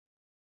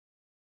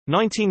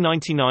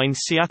1999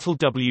 Seattle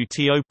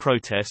WTO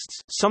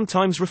protests,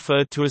 sometimes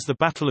referred to as the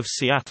Battle of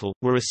Seattle,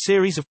 were a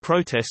series of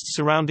protests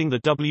surrounding the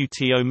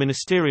WTO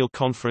Ministerial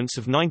Conference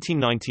of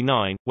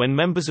 1999, when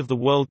members of the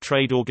World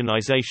Trade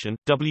Organization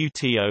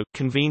 (WTO)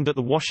 convened at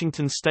the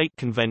Washington State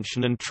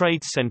Convention and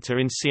Trade Center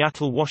in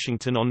Seattle,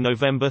 Washington on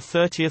November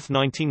 30,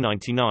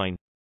 1999.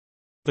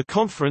 The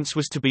conference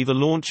was to be the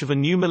launch of a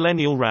new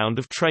millennial round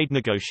of trade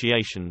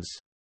negotiations.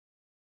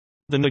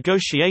 The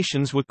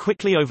negotiations were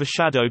quickly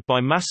overshadowed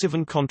by massive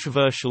and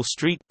controversial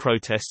street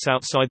protests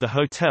outside the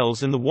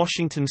hotels and the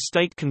Washington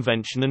State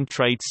Convention and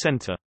Trade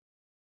Center.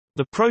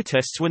 The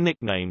protests were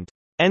nicknamed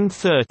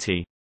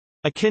N30,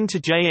 akin to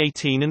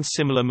J18 and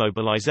similar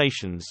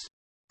mobilizations.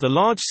 The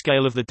large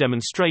scale of the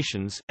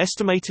demonstrations,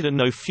 estimated at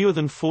no fewer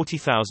than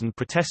 40,000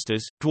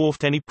 protesters,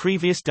 dwarfed any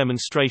previous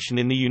demonstration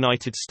in the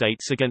United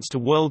States against a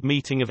world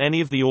meeting of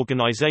any of the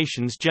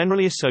organizations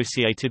generally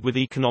associated with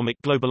economic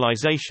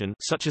globalization,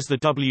 such as the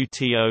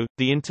WTO,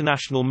 the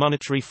International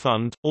Monetary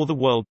Fund, or the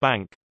World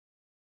Bank.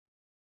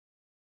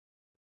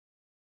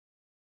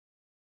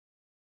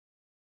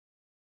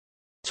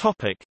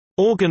 Topic: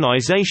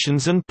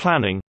 Organizations and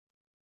planning.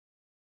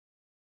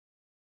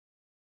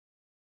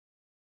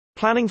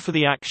 Planning for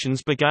the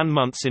actions began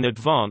months in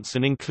advance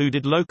and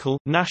included local,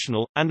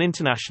 national, and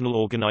international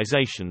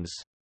organizations.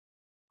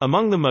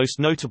 Among the most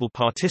notable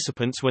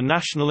participants were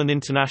national and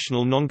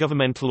international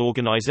non-governmental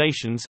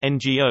organizations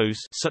 (NGOs)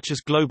 such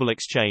as Global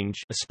Exchange,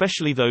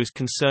 especially those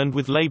concerned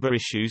with labor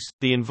issues,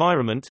 the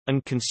environment,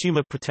 and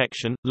consumer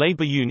protection,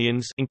 labor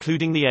unions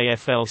including the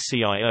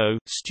AFL-CIO,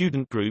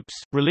 student groups,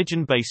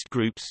 religion-based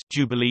groups,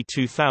 Jubilee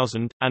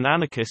 2000, and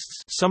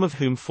anarchists, some of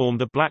whom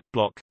formed a black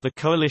bloc. The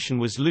coalition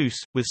was loose,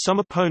 with some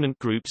opponent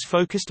groups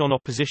focused on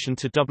opposition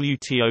to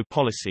WTO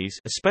policies,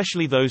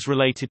 especially those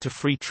related to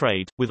free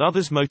trade, with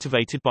others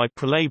motivated by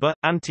pro-labor,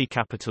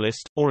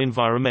 anti-capitalist, or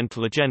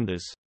environmental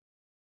agendas.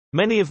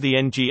 Many of the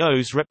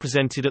NGOs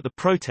represented at the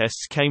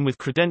protests came with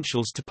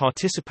credentials to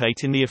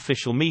participate in the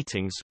official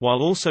meetings,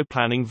 while also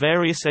planning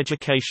various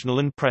educational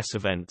and press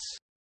events.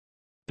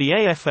 The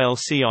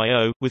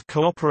AFL-CIO, with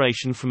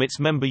cooperation from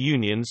its member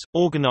unions,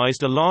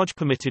 organized a large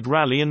permitted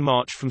rally and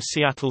march from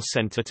Seattle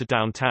Center to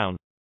downtown.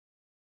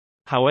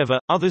 However,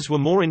 others were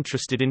more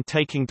interested in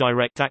taking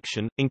direct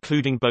action,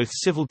 including both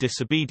civil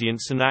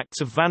disobedience and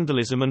acts of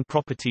vandalism and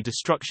property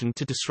destruction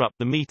to disrupt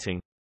the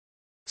meeting.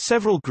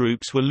 Several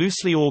groups were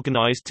loosely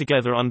organized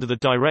together under the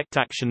Direct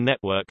Action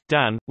Network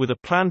 (DAN), with a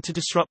plan to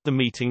disrupt the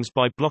meetings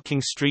by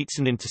blocking streets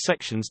and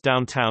intersections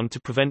downtown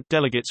to prevent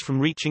delegates from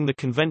reaching the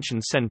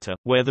convention center,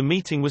 where the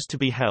meeting was to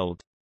be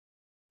held.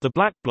 The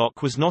Black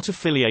Bloc was not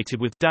affiliated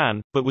with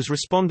DAN, but was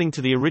responding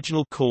to the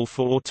original call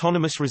for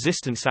autonomous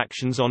resistance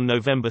actions on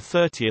November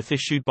 30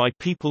 issued by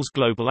People's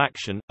Global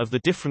Action, of the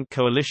different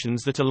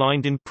coalitions that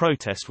aligned in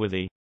protest were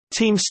the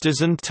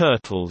Teamsters and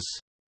Turtles,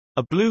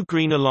 a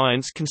blue-green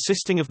alliance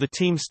consisting of the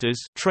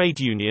Teamsters, trade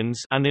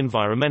unions, and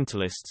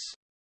environmentalists.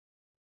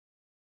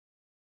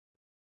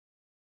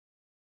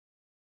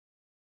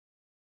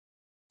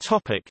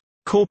 Topic: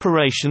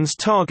 Corporations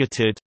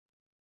targeted.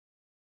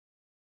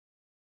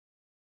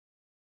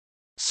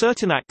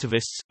 Certain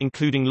activists,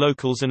 including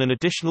locals and an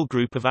additional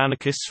group of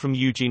anarchists from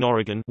Eugene,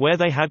 Oregon, where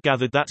they had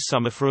gathered that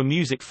summer for a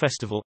music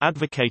festival,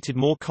 advocated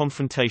more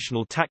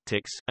confrontational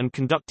tactics, and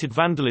conducted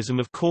vandalism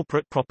of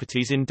corporate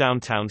properties in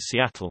downtown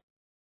Seattle.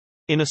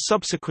 In a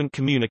subsequent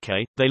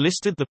communiqué, they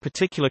listed the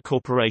particular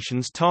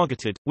corporations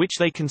targeted, which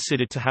they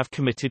considered to have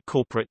committed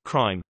corporate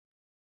crime.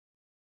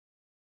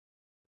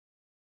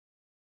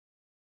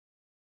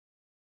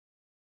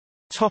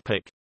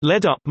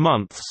 Led-up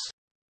months.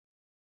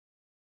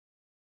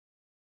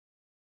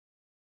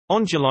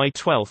 On July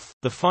 12,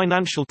 the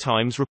Financial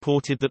Times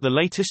reported that the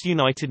latest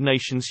United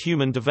Nations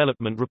Human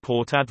Development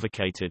Report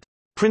advocated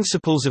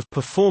principles of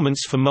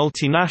performance for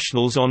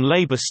multinationals on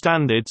labor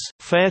standards,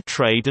 fair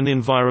trade and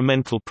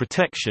environmental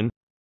protection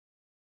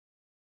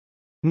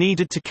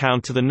needed to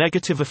counter the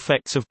negative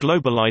effects of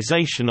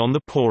globalization on the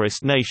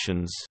poorest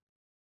nations.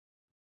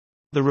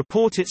 The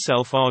report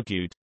itself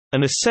argued,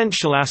 "An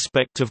essential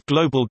aspect of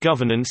global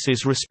governance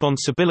is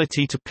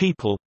responsibility to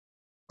people,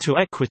 to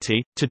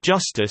equity, to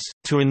justice,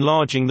 to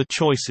enlarging the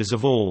choices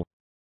of all."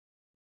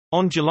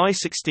 On July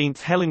 16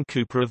 Helen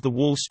Cooper of The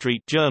Wall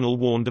Street Journal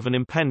warned of an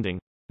impending,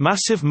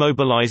 "massive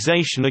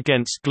mobilization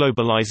against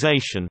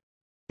globalization"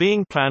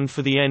 being planned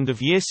for the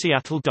end-of-year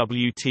Seattle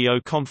WTO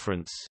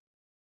conference.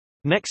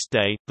 Next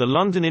day, the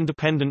London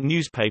independent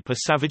newspaper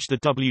savaged the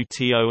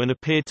WTO and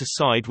appeared to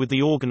side with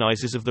the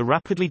organizers of the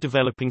rapidly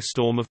developing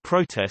storm of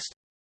protest.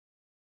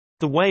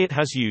 The way it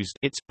has used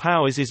its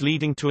powers is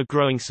leading to a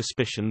growing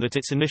suspicion that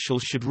its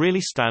initials should really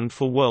stand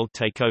for world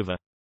takeover.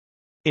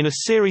 In a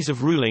series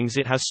of rulings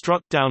it has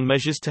struck down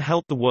measures to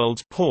help the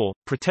world's poor,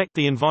 protect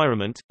the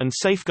environment, and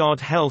safeguard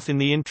health in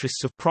the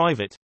interests of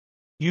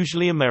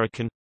private—usually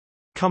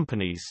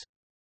American—companies.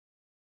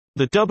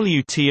 The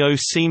WTO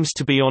seems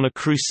to be on a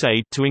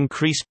crusade to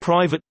increase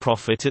private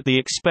profit at the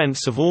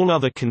expense of all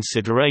other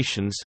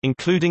considerations,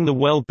 including the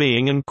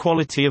well-being and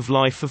quality of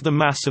life of the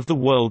mass of the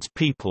world's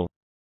people.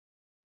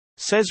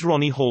 Says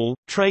Ronnie Hall,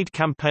 trade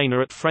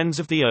campaigner at Friends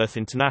of the Earth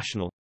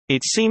International.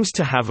 It seems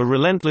to have a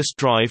relentless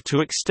drive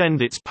to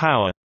extend its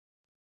power.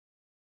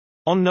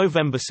 On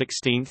November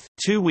 16,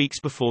 2 weeks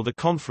before the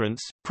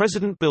conference,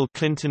 President Bill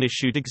Clinton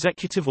issued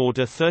Executive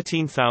Order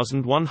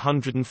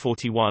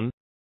 13141,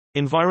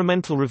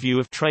 Environmental Review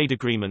of Trade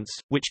Agreements,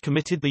 which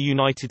committed the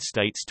United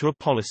States to a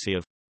policy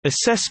of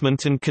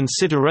assessment and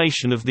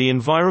consideration of the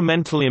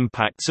environmental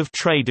impacts of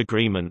trade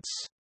agreements,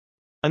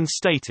 and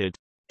stated,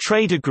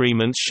 trade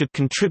agreements should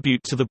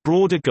contribute to the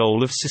broader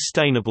goal of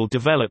sustainable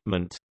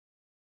development.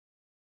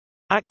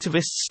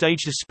 Activists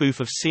staged a spoof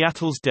of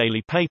Seattle's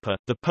daily paper,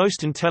 the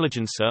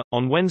Post-Intelligencer,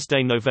 on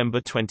Wednesday,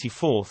 November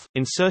 24,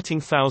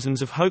 inserting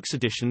thousands of hoax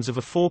editions of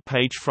a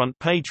 4-page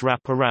front-page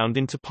wrap-around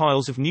into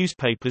piles of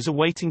newspapers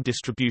awaiting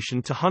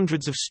distribution to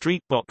hundreds of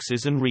street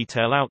boxes and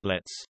retail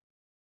outlets.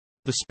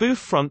 The spoof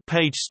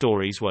front-page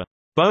stories were,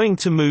 "Boeing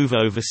to move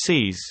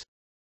overseas"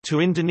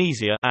 to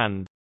Indonesia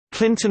and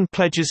 "Clinton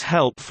pledges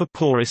help for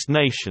poorest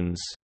nations."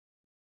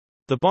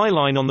 The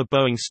byline on the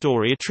Boeing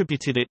story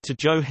attributed it to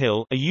Joe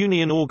Hill, a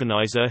union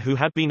organizer who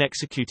had been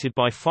executed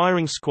by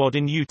firing squad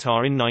in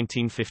Utah in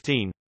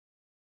 1915.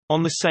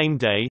 On the same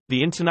day,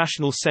 the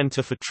International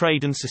Center for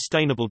Trade and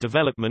Sustainable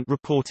Development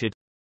reported,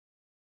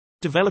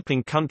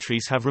 developing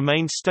countries have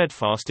remained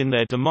steadfast in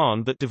their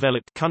demand that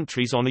developed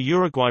countries honor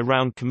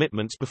Uruguay-round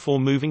commitments before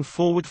moving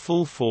forward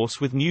full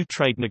force with new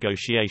trade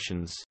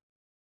negotiations.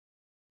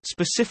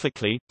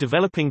 Specifically,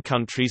 developing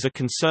countries are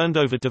concerned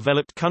over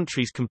developed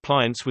countries'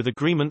 compliance with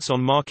agreements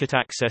on market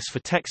access for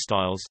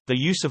textiles, their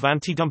use of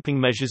anti-dumping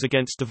measures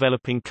against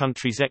developing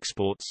countries'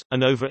 exports,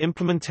 and over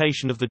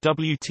implementation of the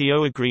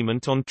WTO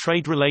Agreement on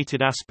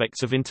Trade-Related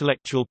Aspects of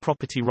Intellectual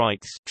Property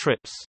Rights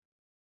 (TRIPS).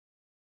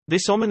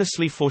 This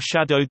ominously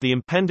foreshadowed the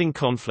impending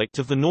conflict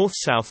of the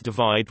North-South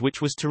divide,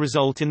 which was to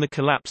result in the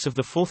collapse of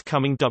the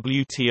forthcoming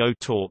WTO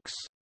talks.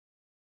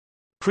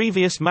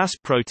 Previous mass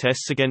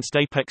protests against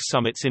APEC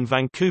summits in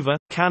Vancouver,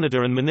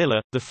 Canada and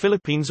Manila, the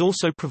Philippines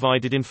also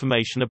provided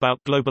information about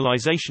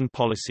globalization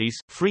policies,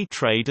 free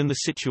trade and the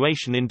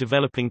situation in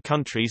developing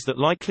countries that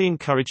likely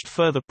encouraged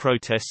further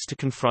protests to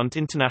confront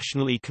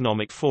international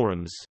economic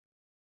forums.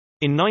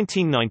 In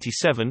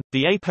 1997,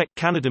 the APEC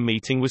Canada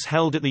meeting was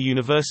held at the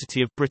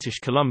University of British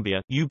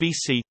Columbia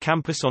 (UBC)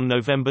 campus on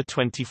November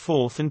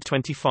 24 and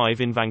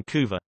 25 in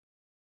Vancouver.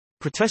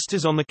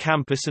 Protesters on the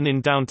campus and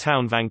in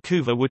downtown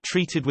Vancouver were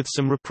treated with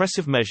some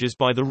repressive measures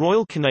by the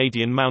Royal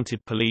Canadian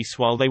Mounted Police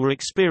while they were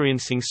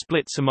experiencing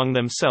splits among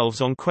themselves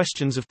on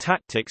questions of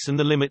tactics and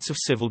the limits of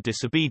civil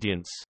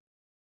disobedience.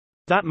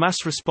 That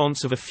mass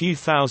response of a few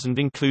thousand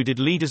included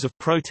leaders of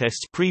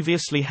protests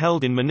previously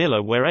held in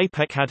Manila, where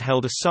APEC had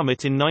held a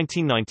summit in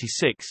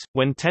 1996,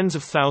 when tens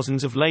of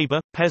thousands of labor,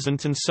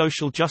 peasant and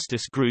social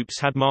justice groups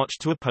had marched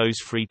to oppose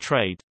free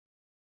trade.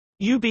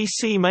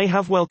 UBC may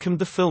have welcomed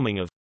the filming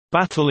of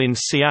Battle in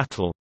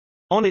Seattle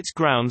on its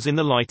grounds in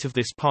the light of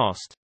this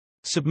past.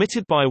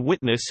 Submitted by a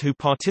witness who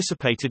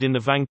participated in the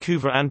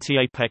Vancouver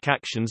anti-APEC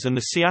actions and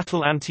the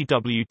Seattle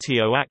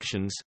anti-WTO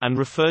actions, and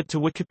referred to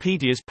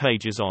Wikipedia's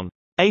pages on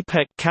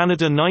APEC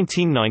Canada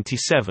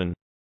 1997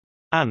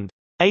 and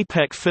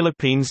APEC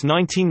Philippines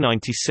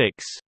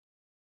 1996.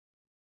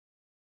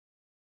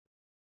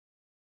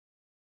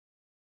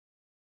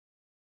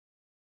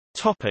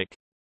 Topic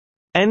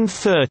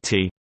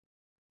N30.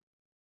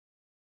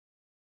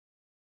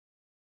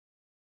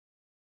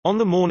 On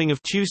the morning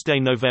of Tuesday,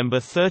 November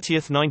 30,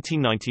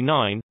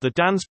 1999, the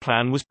DANS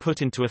plan was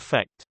put into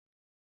effect.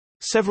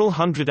 Several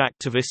hundred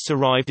activists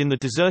arrived in the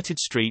deserted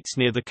streets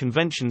near the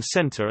convention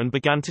center and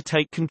began to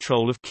take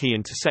control of key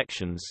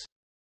intersections.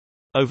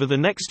 Over the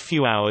next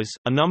few hours,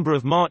 a number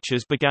of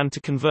marchers began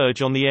to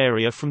converge on the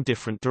area from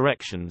different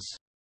directions.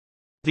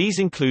 These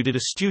included a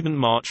student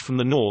march from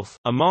the north,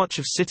 a march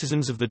of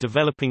citizens of the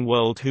developing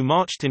world who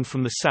marched in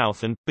from the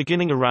south and,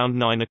 beginning around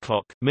 9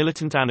 o'clock,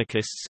 militant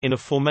anarchists in a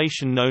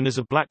formation known as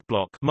a Black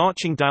Bloc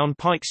marching down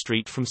Pike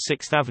Street from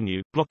 6th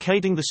Avenue,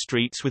 blockading the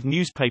streets with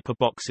newspaper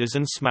boxes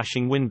and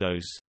smashing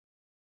windows.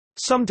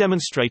 Some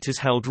demonstrators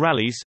held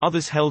rallies,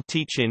 others held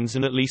teach-ins,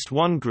 and at least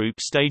one group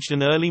staged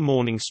an early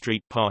morning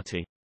street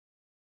party.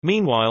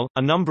 Meanwhile,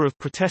 a number of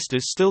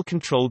protesters still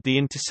controlled the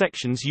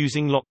intersections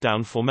using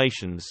lockdown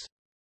formations.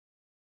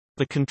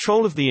 The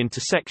control of the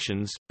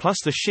intersections, plus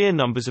the sheer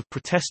numbers of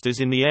protesters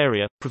in the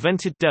area,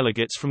 prevented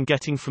delegates from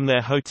getting from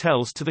their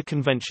hotels to the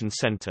convention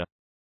center.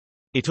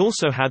 It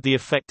also had the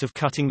effect of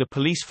cutting the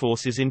police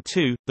forces in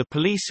two. The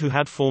police who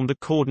had formed a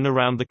cordon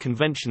around the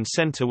convention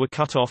center were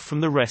cut off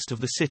from the rest of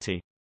the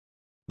city.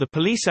 The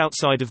police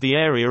outside of the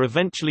area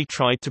eventually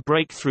tried to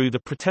break through the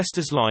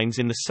protesters' lines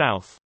in the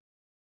south.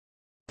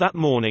 That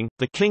morning,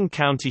 the King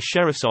County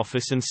Sheriff's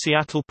Office and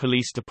Seattle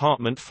Police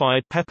Department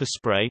fired pepper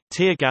spray,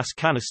 tear gas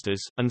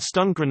canisters, and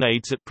stun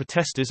grenades at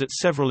protesters at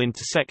several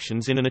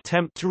intersections in an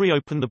attempt to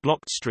reopen the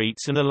blocked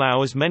streets and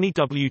allow as many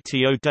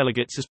WTO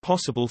delegates as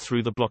possible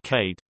through the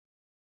blockade.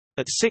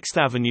 At 6th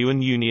Avenue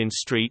and Union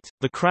Street,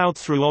 the crowd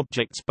threw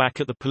objects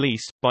back at the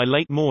police. By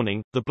late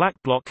morning, the Black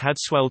Bloc had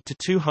swelled to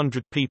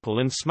 200 people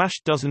and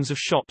smashed dozens of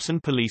shops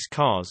and police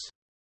cars.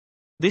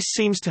 This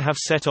seems to have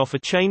set off a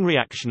chain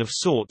reaction of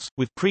sorts,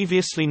 with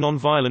previously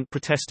non-violent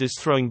protesters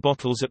throwing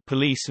bottles at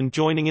police and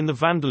joining in the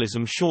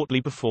vandalism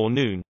shortly before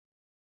noon.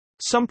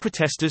 Some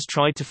protesters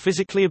tried to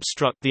physically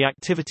obstruct the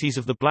activities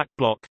of the Black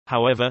Bloc,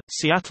 however,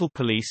 Seattle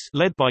police,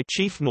 led by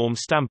Chief Norm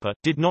Stamper,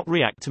 did not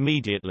react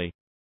immediately.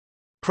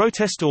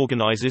 Protest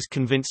organizers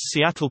convinced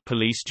Seattle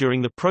police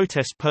during the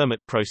protest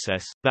permit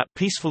process, that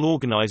peaceful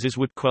organizers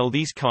would quell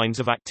these kinds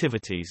of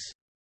activities.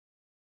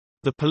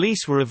 The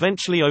police were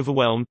eventually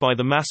overwhelmed by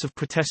the mass of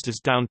protesters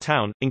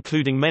downtown,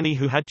 including many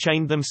who had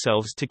chained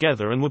themselves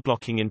together and were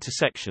blocking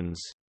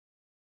intersections.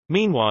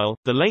 Meanwhile,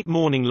 the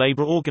late-morning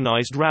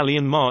labor-organized rally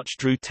and march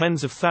drew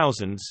tens of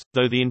thousands,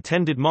 though the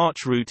intended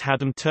march route had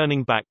them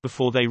turning back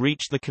before they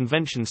reached the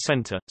convention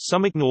center.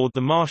 Some ignored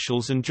the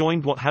marshals and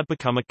joined what had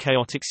become a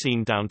chaotic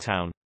scene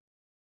downtown.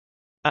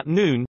 At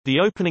noon, the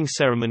opening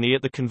ceremony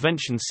at the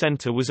convention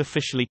center was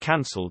officially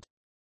canceled.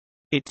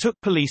 It took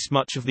police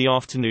much of the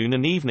afternoon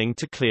and evening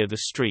to clear the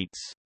streets.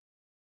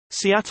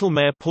 Seattle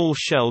Mayor Paul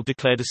Schell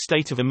declared a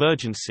state of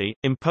emergency,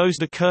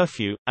 imposed a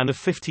curfew, and a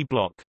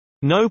 50-block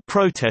no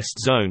protest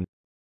zone.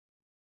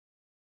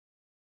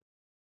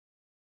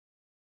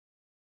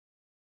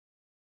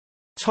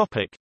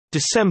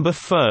 December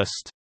 1.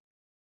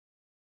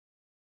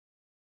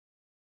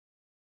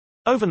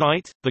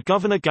 Overnight, the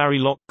Governor Gary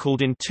Locke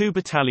called in 2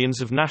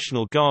 battalions of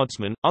National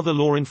Guardsmen, other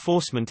law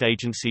enforcement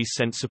agencies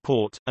sent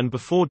support, and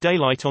before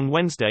daylight on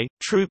Wednesday,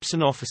 troops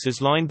and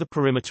officers lined the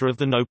perimeter of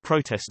the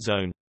no-protest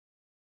zone.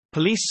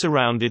 Police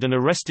surrounded and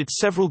arrested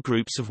several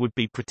groups of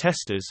would-be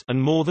protesters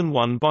and more than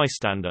one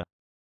bystander.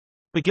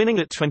 Beginning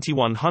at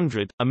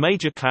 2100, a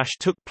major clash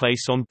took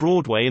place on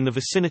Broadway in the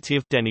vicinity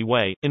of Denny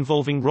Way,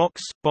 involving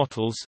rocks,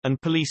 bottles, and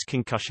police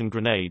concussion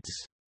grenades.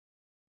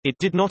 It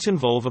did not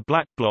involve a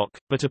black bloc,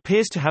 but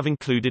appears to have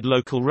included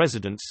local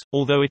residents,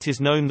 although it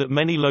is known that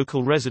many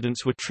local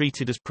residents were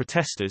treated as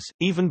protesters,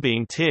 even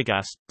being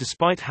tear-gassed,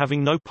 despite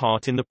having no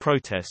part in the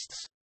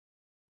protests.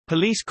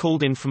 Police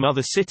called in from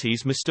other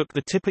cities mistook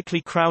the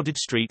typically crowded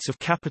streets of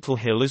Capitol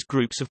Hill as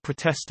groups of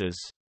protesters.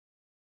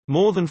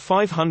 More than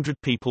 500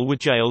 people were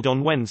jailed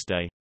on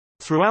Wednesday.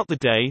 Throughout the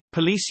day,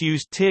 police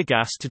used tear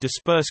gas to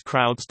disperse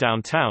crowds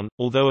downtown,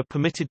 although a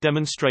permitted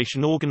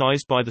demonstration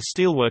organized by the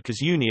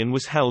Steelworkers Union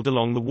was held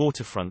along the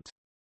waterfront.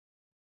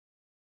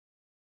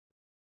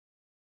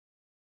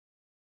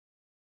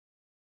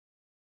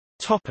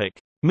 Topic: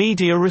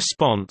 Media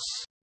response.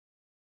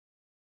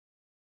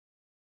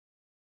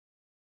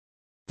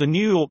 The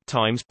New York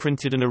Times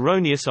printed an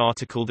erroneous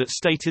article that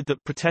stated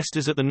that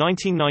protesters at the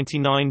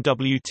 1999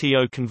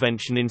 WTO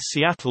convention in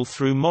Seattle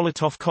threw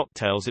Molotov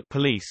cocktails at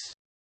police.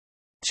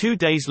 2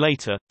 days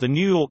later, the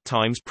New York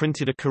Times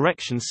printed a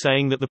correction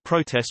saying that the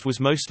protest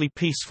was mostly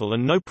peaceful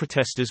and no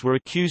protesters were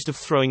accused of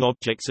throwing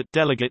objects at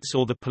delegates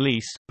or the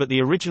police, but the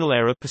original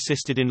error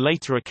persisted in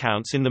later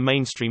accounts in the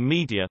mainstream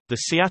media. The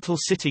Seattle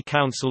City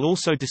Council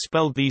also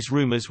dispelled these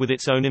rumors with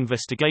its own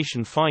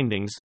investigation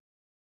findings.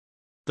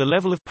 The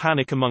level of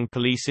panic among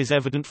police is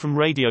evident from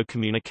radio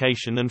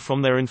communication and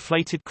from their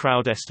inflated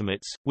crowd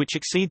estimates, which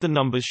exceed the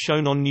numbers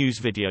shown on news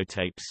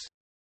videotapes.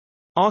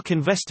 ARC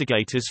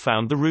investigators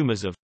found the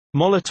rumors of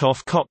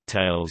Molotov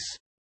cocktails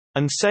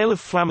and sale of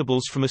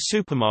flammables from a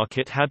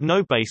supermarket had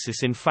no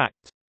basis in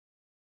fact.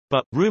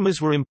 But,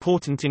 rumors were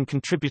important in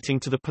contributing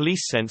to the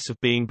police sense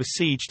of being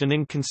besieged and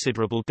in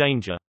considerable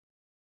danger.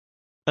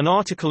 An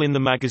article in the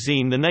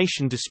magazine The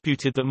Nation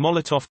disputed that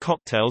Molotov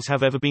cocktails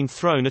have ever been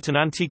thrown at an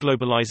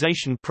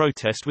anti-globalization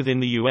protest within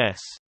the U.S.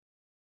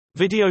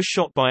 Video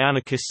shot by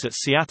anarchists at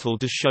Seattle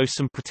does show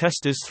some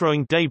protesters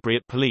throwing debris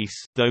at police.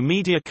 Though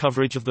media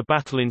coverage of the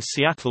battle in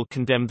Seattle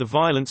condemned the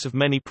violence of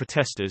many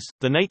protesters,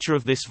 the nature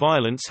of this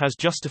violence has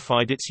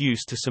justified its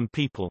use to some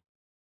people.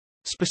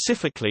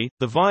 Specifically,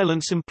 the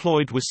violence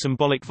employed was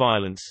symbolic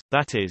violence,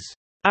 that is,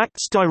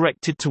 acts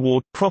directed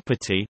toward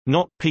property,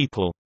 not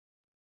people.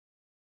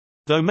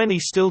 Though many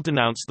still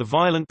denounced the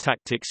violent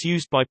tactics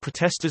used by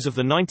protesters of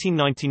the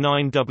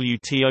 1999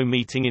 WTO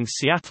meeting in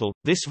Seattle,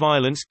 this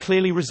violence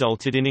clearly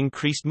resulted in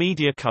increased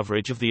media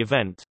coverage of the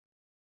event.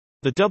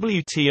 The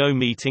WTO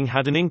meeting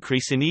had an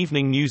increase in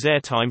evening news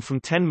airtime from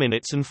 10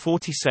 minutes and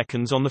 40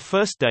 seconds on the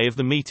first day of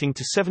the meeting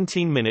to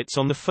 17 minutes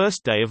on the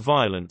first day of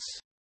violence.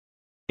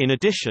 In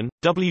addition,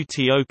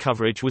 WTO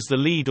coverage was the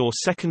lead or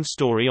second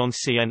story on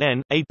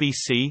CNN,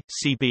 ABC,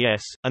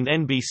 CBS, and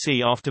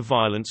NBC after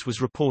violence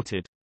was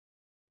reported.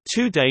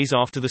 2 days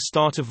after the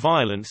start of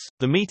violence,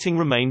 the meeting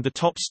remained the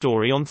top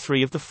story on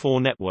 3 of the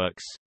 4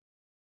 networks.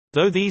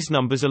 Though these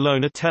numbers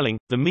alone are telling,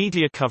 the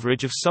media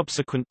coverage of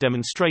subsequent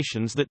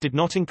demonstrations that did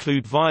not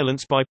include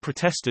violence by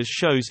protesters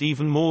shows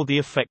even more the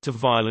effect of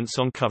violence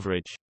on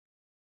coverage.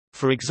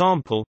 For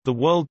example, the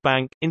World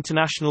Bank,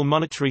 International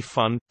Monetary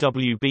Fund,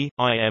 WB,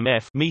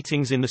 IMF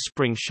meetings in the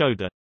spring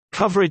showed a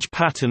coverage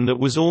pattern that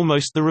was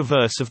almost the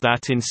reverse of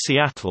that in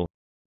Seattle,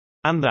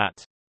 and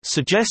that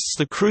suggests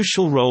the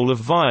crucial role of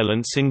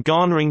violence in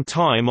garnering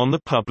time on the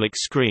public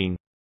screen.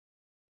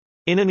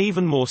 In an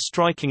even more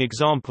striking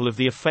example of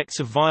the effects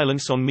of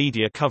violence on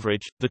media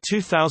coverage, the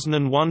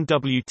 2001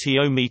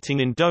 WTO meeting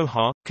in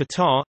Doha,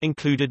 Qatar,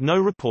 included no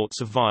reports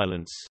of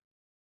violence.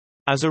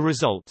 As a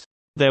result,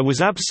 there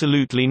was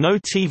absolutely no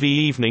TV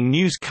evening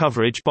news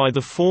coverage by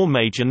the four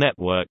major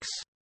networks.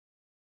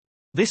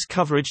 This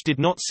coverage did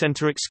not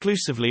center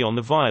exclusively on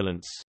the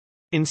violence.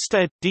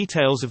 Instead,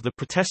 details of the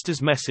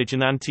protesters' message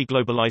and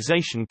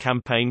anti-globalization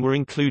campaign were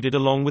included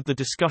along with the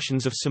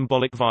discussions of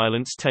symbolic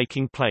violence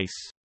taking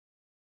place.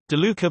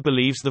 DeLuca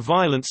believes the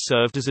violence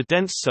served as a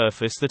dense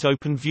surface that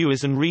opened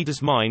viewers' and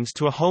readers' minds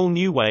to a whole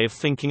new way of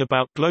thinking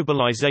about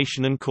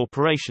globalization and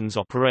corporations'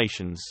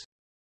 operations.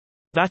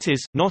 That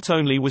is, not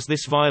only was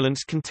this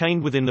violence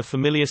contained within the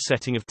familiar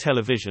setting of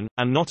television,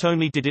 and not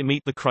only did it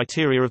meet the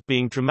criteria of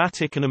being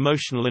dramatic and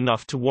emotional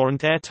enough to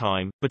warrant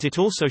airtime, but it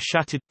also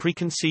shattered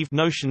preconceived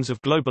notions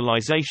of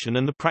globalization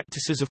and the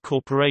practices of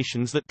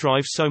corporations that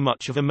drive so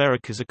much of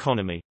America's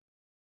economy.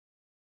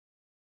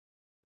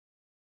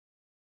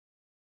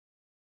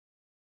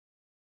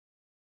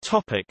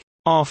 Topic: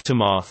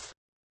 Aftermath.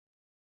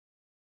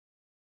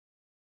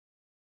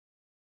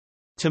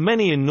 To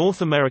many in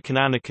North American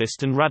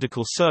anarchist and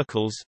radical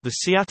circles, the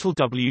Seattle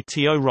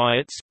WTO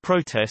riots,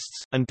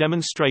 protests, and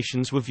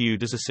demonstrations were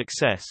viewed as a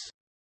success.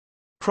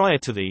 Prior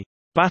to the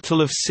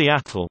Battle of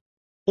Seattle,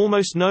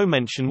 almost no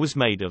mention was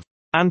made of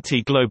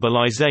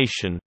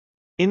anti-globalization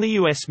in the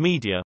U.S.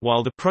 media,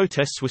 while the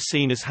protests were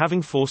seen as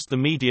having forced the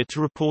media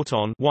to report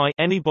on why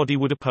anybody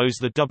would oppose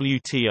the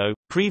WTO.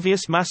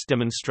 Previous mass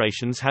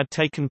demonstrations had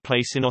taken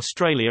place in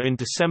Australia in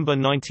December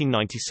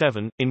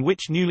 1997, in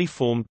which newly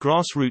formed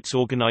grassroots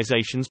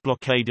organisations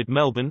blockaded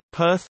Melbourne,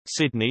 Perth,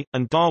 Sydney,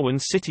 and Darwin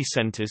city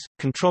centres.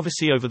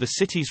 Controversy over the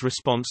city's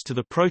response to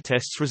the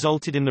protests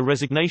resulted in the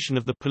resignation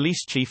of the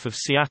police chief of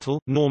Seattle,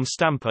 Norm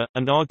Stamper,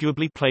 and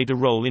arguably played a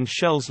role in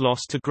Shell's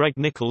loss to Greg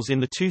Nichols in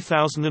the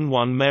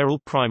 2001 mayoral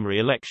primary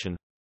election.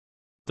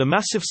 The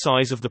massive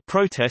size of the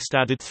protest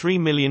added $3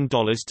 million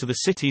to the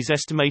city's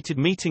estimated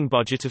meeting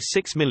budget of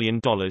 $6 million,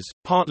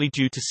 partly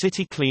due to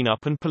city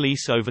cleanup and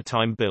police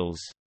overtime bills.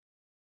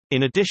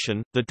 In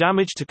addition, the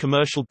damage to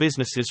commercial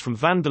businesses from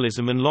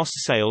vandalism and lost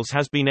sales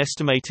has been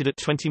estimated at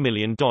 $20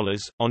 million.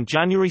 On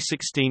January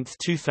 16,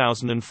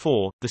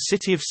 2004, the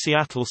city of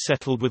Seattle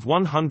settled with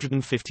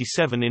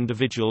 157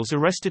 individuals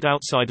arrested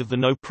outside of the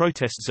no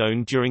protest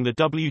zone during the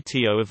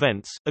WTO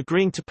events,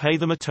 agreeing to pay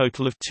them a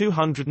total of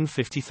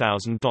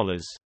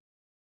 $250,000.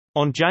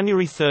 On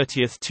January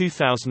 30,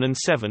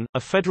 2007, a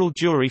federal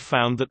jury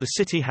found that the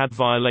city had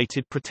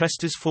violated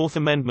protesters' Fourth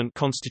Amendment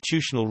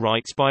constitutional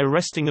rights by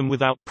arresting them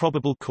without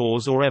probable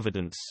cause or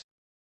evidence.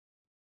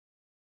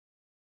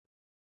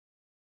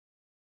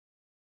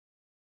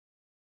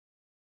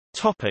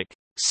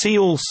 See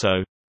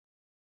also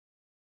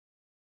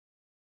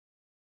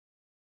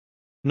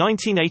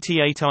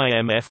 1988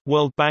 IMF –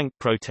 World Bank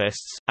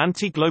protests,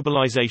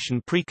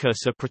 anti-globalization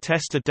precursor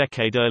protest a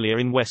decade earlier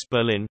in West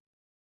Berlin.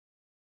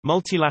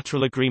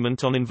 Multilateral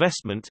Agreement on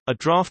Investment, a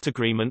draft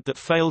agreement that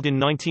failed in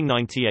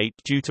 1998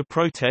 due to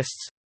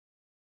protests.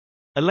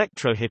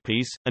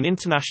 Electro-hippies, an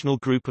international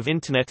group of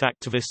Internet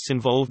activists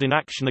involved in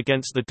action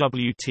against the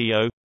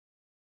WTO.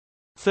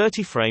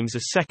 30 frames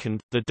a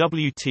second, the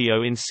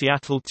WTO in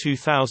Seattle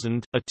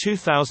 2000, a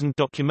 2000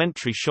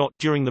 documentary shot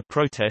during the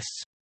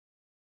protests.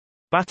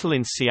 Battle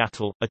in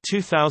Seattle, a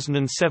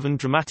 2007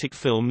 dramatic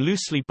film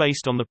loosely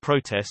based on the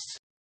protests.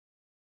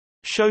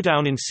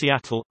 Showdown in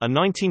Seattle, a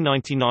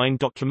 1999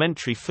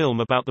 documentary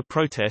film about the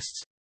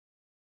protests.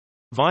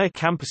 Via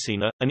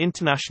Campesina, an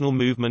international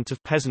movement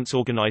of peasants'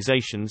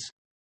 organizations.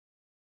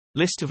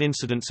 List of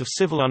incidents of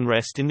civil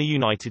unrest in the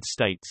United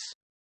States.